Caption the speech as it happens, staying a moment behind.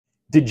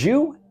Did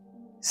you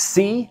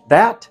see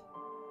that?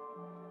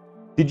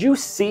 Did you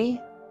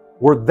see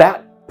where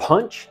that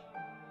punch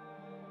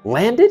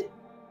landed?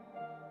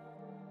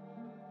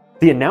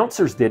 The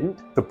announcers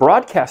didn't, the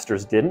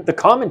broadcasters didn't, the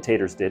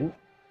commentators didn't.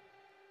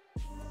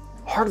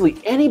 Hardly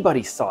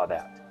anybody saw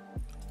that.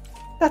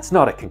 That's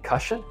not a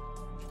concussion.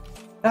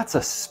 That's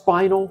a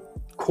spinal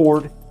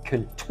cord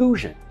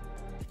contusion.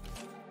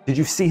 Did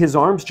you see his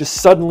arms just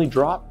suddenly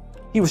drop?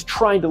 He was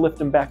trying to lift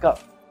them back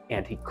up,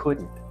 and he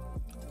couldn't.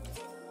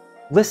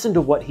 Listen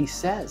to what he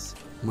says.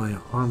 My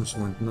arms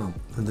went numb,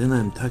 and then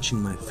I'm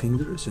touching my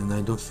fingers and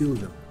I don't feel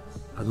them.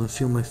 I don't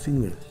feel my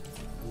fingers.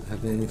 I don't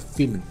have any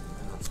feeling.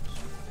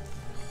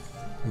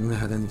 I don't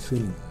have any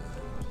feeling.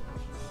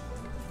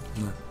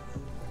 Nothing.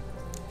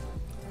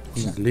 I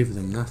couldn't leave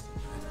them,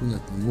 nothing. I could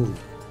not move.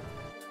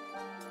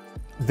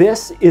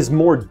 This is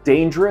more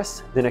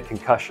dangerous than a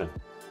concussion.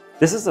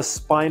 This is a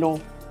spinal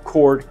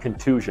cord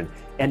contusion,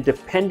 and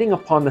depending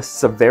upon the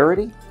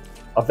severity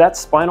of that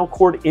spinal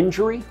cord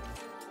injury,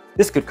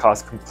 this could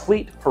cause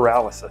complete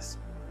paralysis.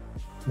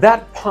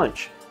 That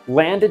punch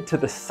landed to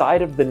the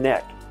side of the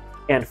neck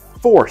and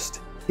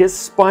forced his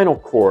spinal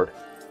cord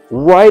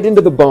right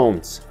into the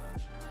bones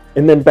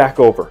and then back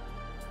over.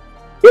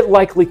 It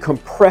likely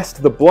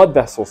compressed the blood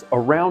vessels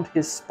around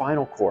his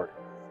spinal cord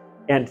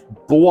and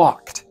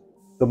blocked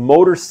the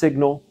motor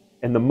signal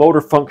and the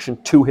motor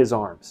function to his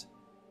arms.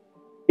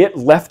 It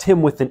left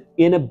him with an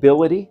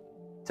inability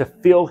to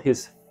feel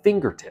his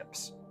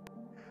fingertips.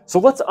 So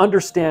let's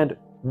understand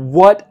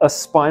what a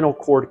spinal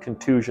cord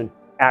contusion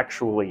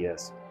actually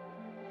is.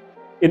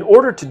 In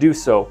order to do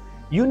so,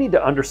 you need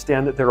to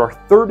understand that there are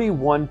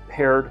 31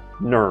 paired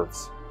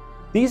nerves.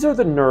 These are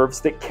the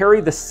nerves that carry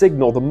the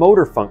signal, the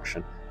motor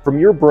function, from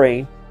your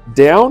brain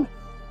down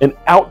and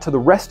out to the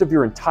rest of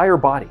your entire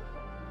body.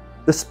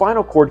 The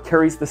spinal cord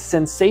carries the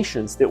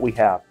sensations that we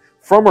have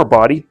from our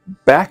body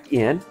back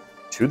in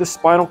to the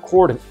spinal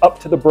cord and up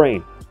to the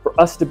brain for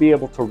us to be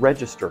able to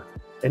register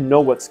and know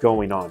what's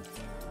going on.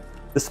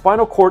 The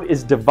spinal cord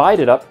is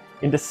divided up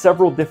into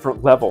several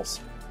different levels,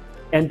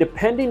 and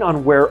depending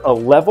on where a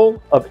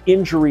level of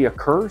injury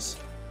occurs,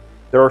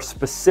 there are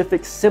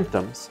specific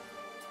symptoms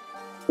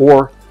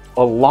or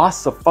a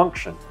loss of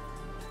function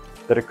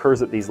that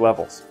occurs at these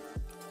levels.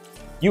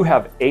 You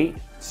have 8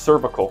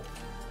 cervical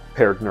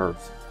paired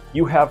nerves.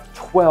 You have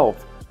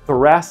 12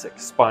 thoracic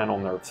spinal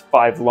nerves,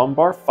 5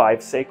 lumbar,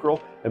 5 sacral,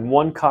 and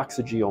 1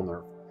 coccygeal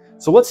nerve.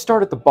 So let's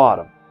start at the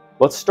bottom.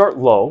 Let's start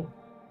low,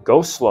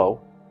 go slow,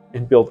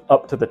 and build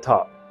up to the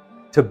top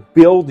to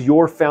build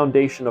your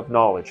foundation of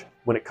knowledge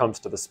when it comes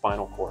to the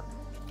spinal cord.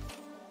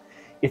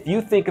 If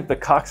you think of the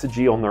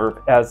coccygeal nerve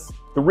as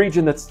the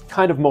region that's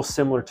kind of most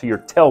similar to your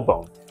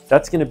tailbone,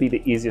 that's going to be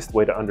the easiest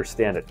way to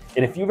understand it.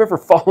 And if you've ever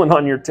fallen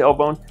on your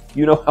tailbone,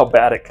 you know how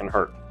bad it can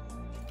hurt.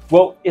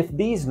 Well, if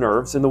these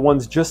nerves and the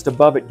ones just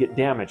above it get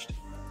damaged,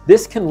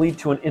 this can lead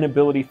to an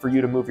inability for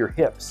you to move your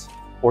hips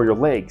or your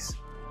legs.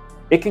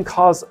 It can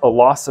cause a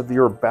loss of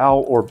your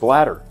bowel or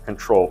bladder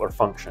control or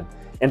function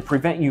and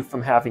prevent you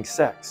from having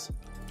sex.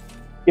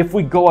 If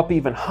we go up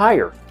even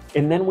higher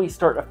and then we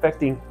start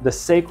affecting the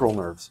sacral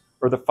nerves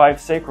or the 5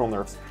 sacral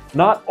nerves,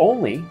 not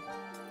only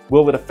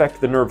will it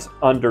affect the nerves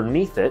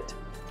underneath it,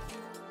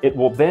 it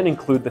will then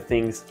include the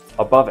things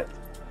above it.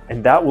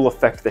 And that will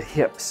affect the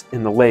hips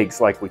and the legs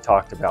like we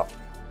talked about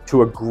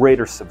to a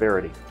greater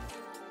severity.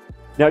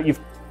 Now, you've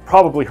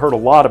probably heard a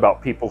lot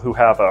about people who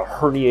have a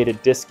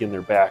herniated disc in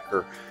their back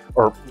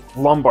or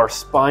lumbar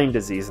spine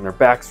disease and their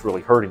back's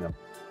really hurting them.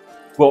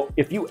 Well,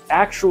 if you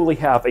actually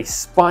have a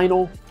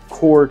spinal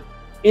cord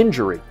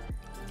injury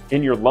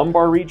in your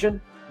lumbar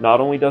region,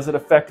 not only does it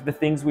affect the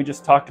things we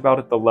just talked about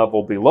at the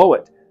level below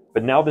it,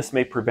 but now this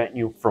may prevent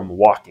you from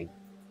walking.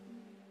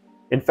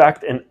 In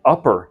fact, an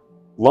upper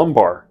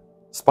lumbar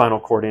spinal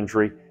cord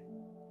injury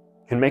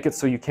can make it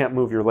so you can't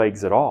move your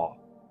legs at all,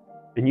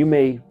 and you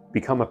may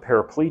become a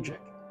paraplegic.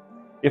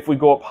 If we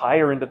go up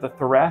higher into the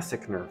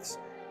thoracic nerves,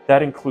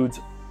 that includes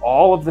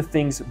all of the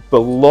things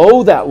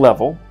below that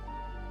level,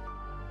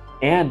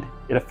 and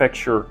it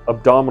affects your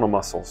abdominal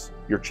muscles,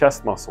 your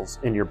chest muscles,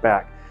 and your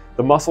back,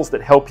 the muscles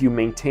that help you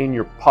maintain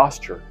your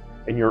posture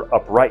and your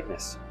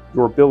uprightness,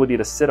 your ability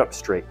to sit up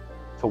straight,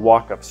 to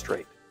walk up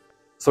straight.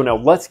 So now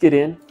let's get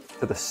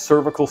into the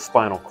cervical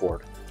spinal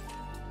cord,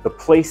 the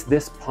place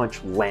this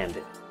punch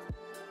landed.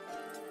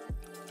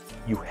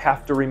 You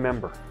have to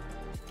remember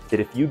that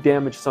if you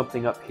damage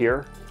something up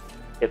here,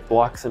 it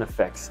blocks and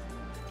affects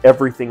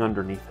everything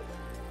underneath it.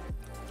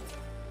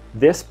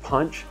 This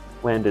punch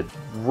landed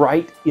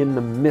right in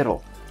the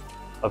middle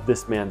of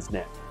this man's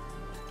neck.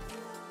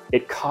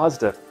 It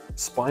caused a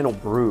spinal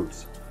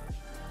bruise.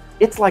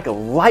 It's like a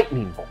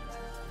lightning bolt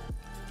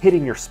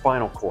hitting your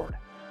spinal cord.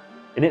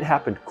 And it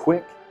happened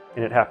quick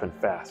and it happened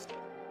fast.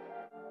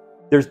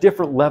 There's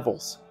different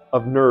levels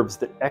of nerves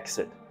that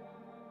exit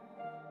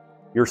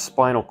your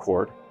spinal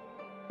cord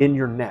in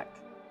your neck.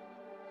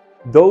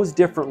 Those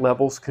different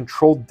levels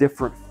control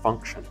different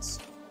functions.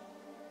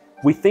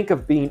 We think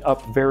of being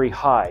up very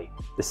high,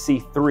 the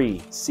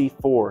C3,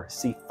 C4,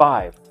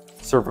 C5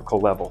 cervical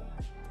level.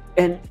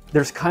 And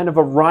there's kind of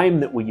a rhyme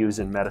that we use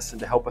in medicine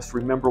to help us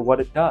remember what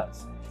it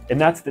does. And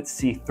that's that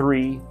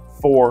C3,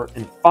 4,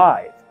 and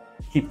 5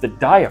 keep the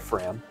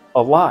diaphragm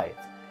alive.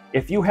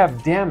 If you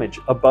have damage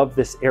above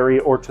this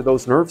area or to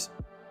those nerves,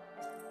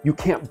 you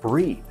can't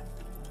breathe.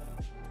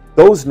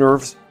 Those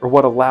nerves are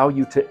what allow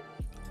you to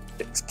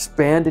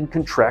expand and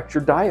contract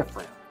your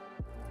diaphragm.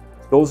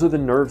 Those are the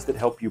nerves that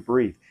help you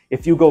breathe.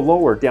 If you go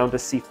lower down to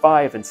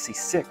C5 and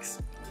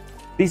C6,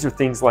 these are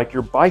things like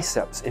your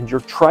biceps and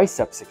your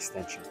triceps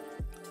extension.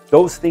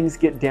 Those things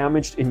get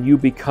damaged and you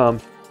become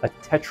a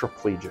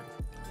tetraplegic,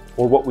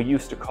 or what we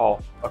used to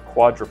call a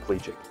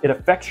quadriplegic. It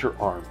affects your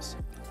arms.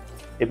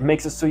 It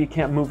makes it so you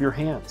can't move your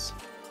hands.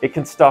 It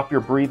can stop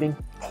your breathing,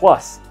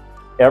 plus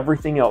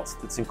everything else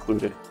that's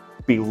included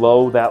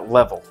below that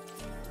level.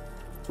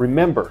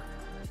 Remember,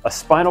 a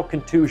spinal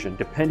contusion,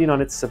 depending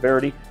on its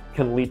severity,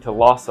 can lead to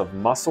loss of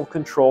muscle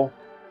control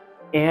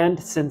and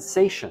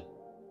sensation.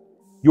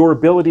 Your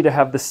ability to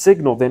have the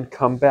signal then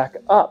come back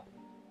up.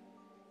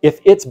 If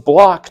it's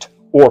blocked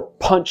or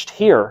punched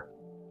here,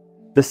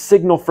 the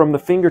signal from the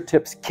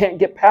fingertips can't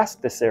get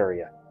past this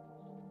area.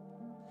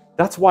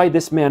 That's why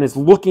this man is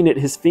looking at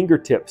his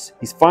fingertips.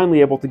 He's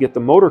finally able to get the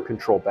motor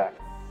control back,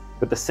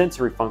 but the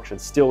sensory function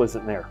still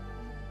isn't there.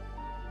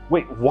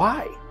 Wait,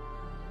 why?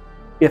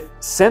 If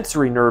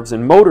sensory nerves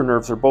and motor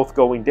nerves are both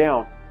going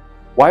down,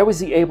 why was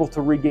he able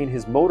to regain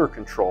his motor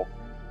control,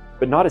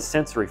 but not his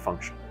sensory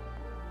function?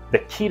 The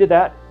key to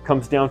that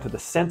comes down to the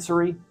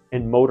sensory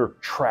and motor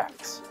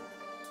tracts.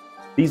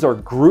 These are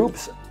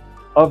groups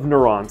of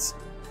neurons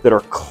that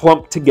are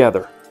clumped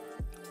together,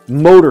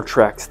 motor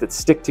tracts that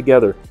stick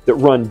together, that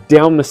run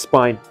down the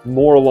spine,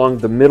 more along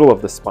the middle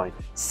of the spine.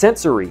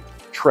 Sensory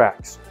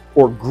tracts,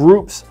 or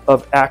groups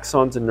of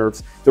axons and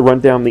nerves that run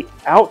down the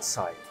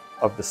outside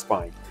of the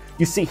spine.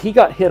 You see, he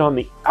got hit on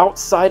the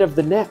outside of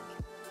the neck.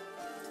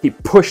 He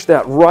pushed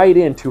that right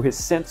into his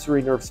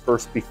sensory nerves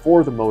first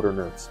before the motor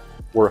nerves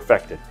were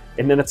affected.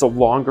 And then it's a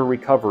longer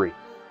recovery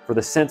for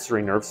the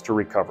sensory nerves to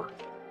recover.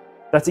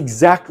 That's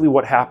exactly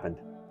what happened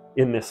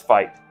in this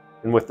fight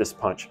and with this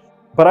punch.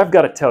 But I've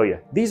got to tell you,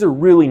 these are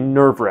really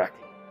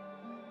nerve-wracking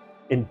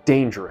and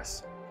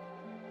dangerous,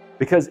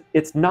 because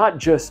it's not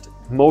just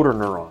motor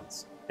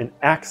neurons and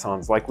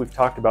axons like we've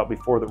talked about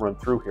before that run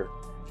through here.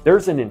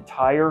 There's an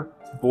entire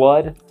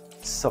blood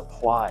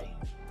supply.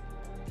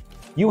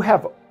 You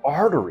have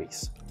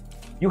arteries.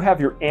 You have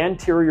your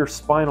anterior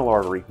spinal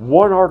artery,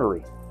 one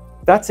artery.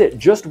 That's it,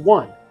 just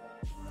one,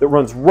 that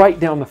runs right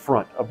down the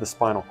front of the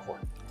spinal cord.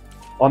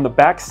 On the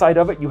back side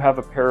of it, you have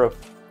a pair of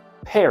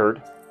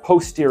paired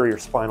posterior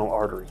spinal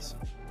arteries.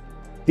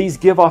 These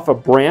give off a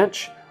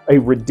branch, a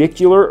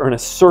radicular and a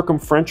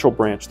circumferential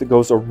branch that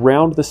goes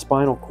around the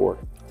spinal cord,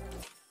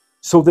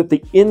 so that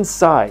the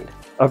inside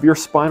of your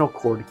spinal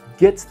cord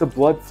gets the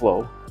blood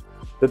flow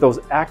that those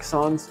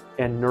axons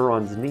and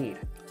neurons need.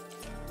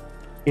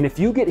 And if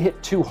you get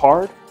hit too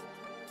hard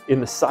in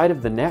the side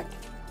of the neck,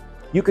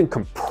 you can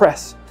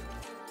compress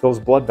those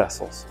blood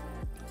vessels.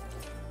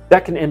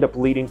 That can end up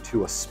leading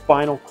to a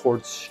spinal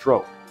cord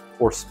stroke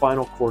or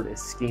spinal cord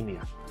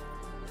ischemia.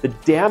 The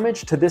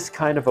damage to this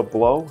kind of a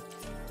blow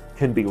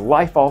can be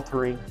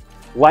life-altering,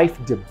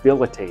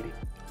 life-debilitating,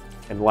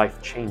 and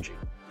life-changing.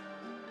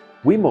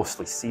 We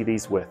mostly see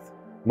these with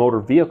motor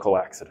vehicle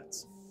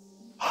accidents,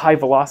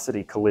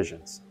 high-velocity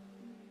collisions,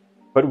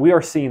 but we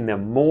are seeing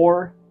them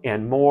more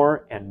and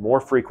more and more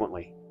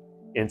frequently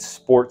in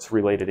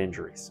sports-related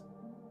injuries.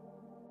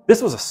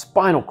 This was a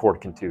spinal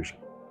cord contusion.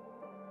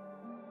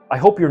 I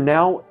hope you're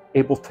now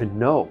able to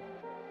know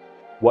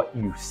what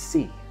you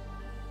see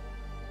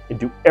and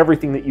do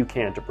everything that you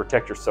can to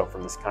protect yourself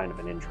from this kind of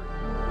an injury.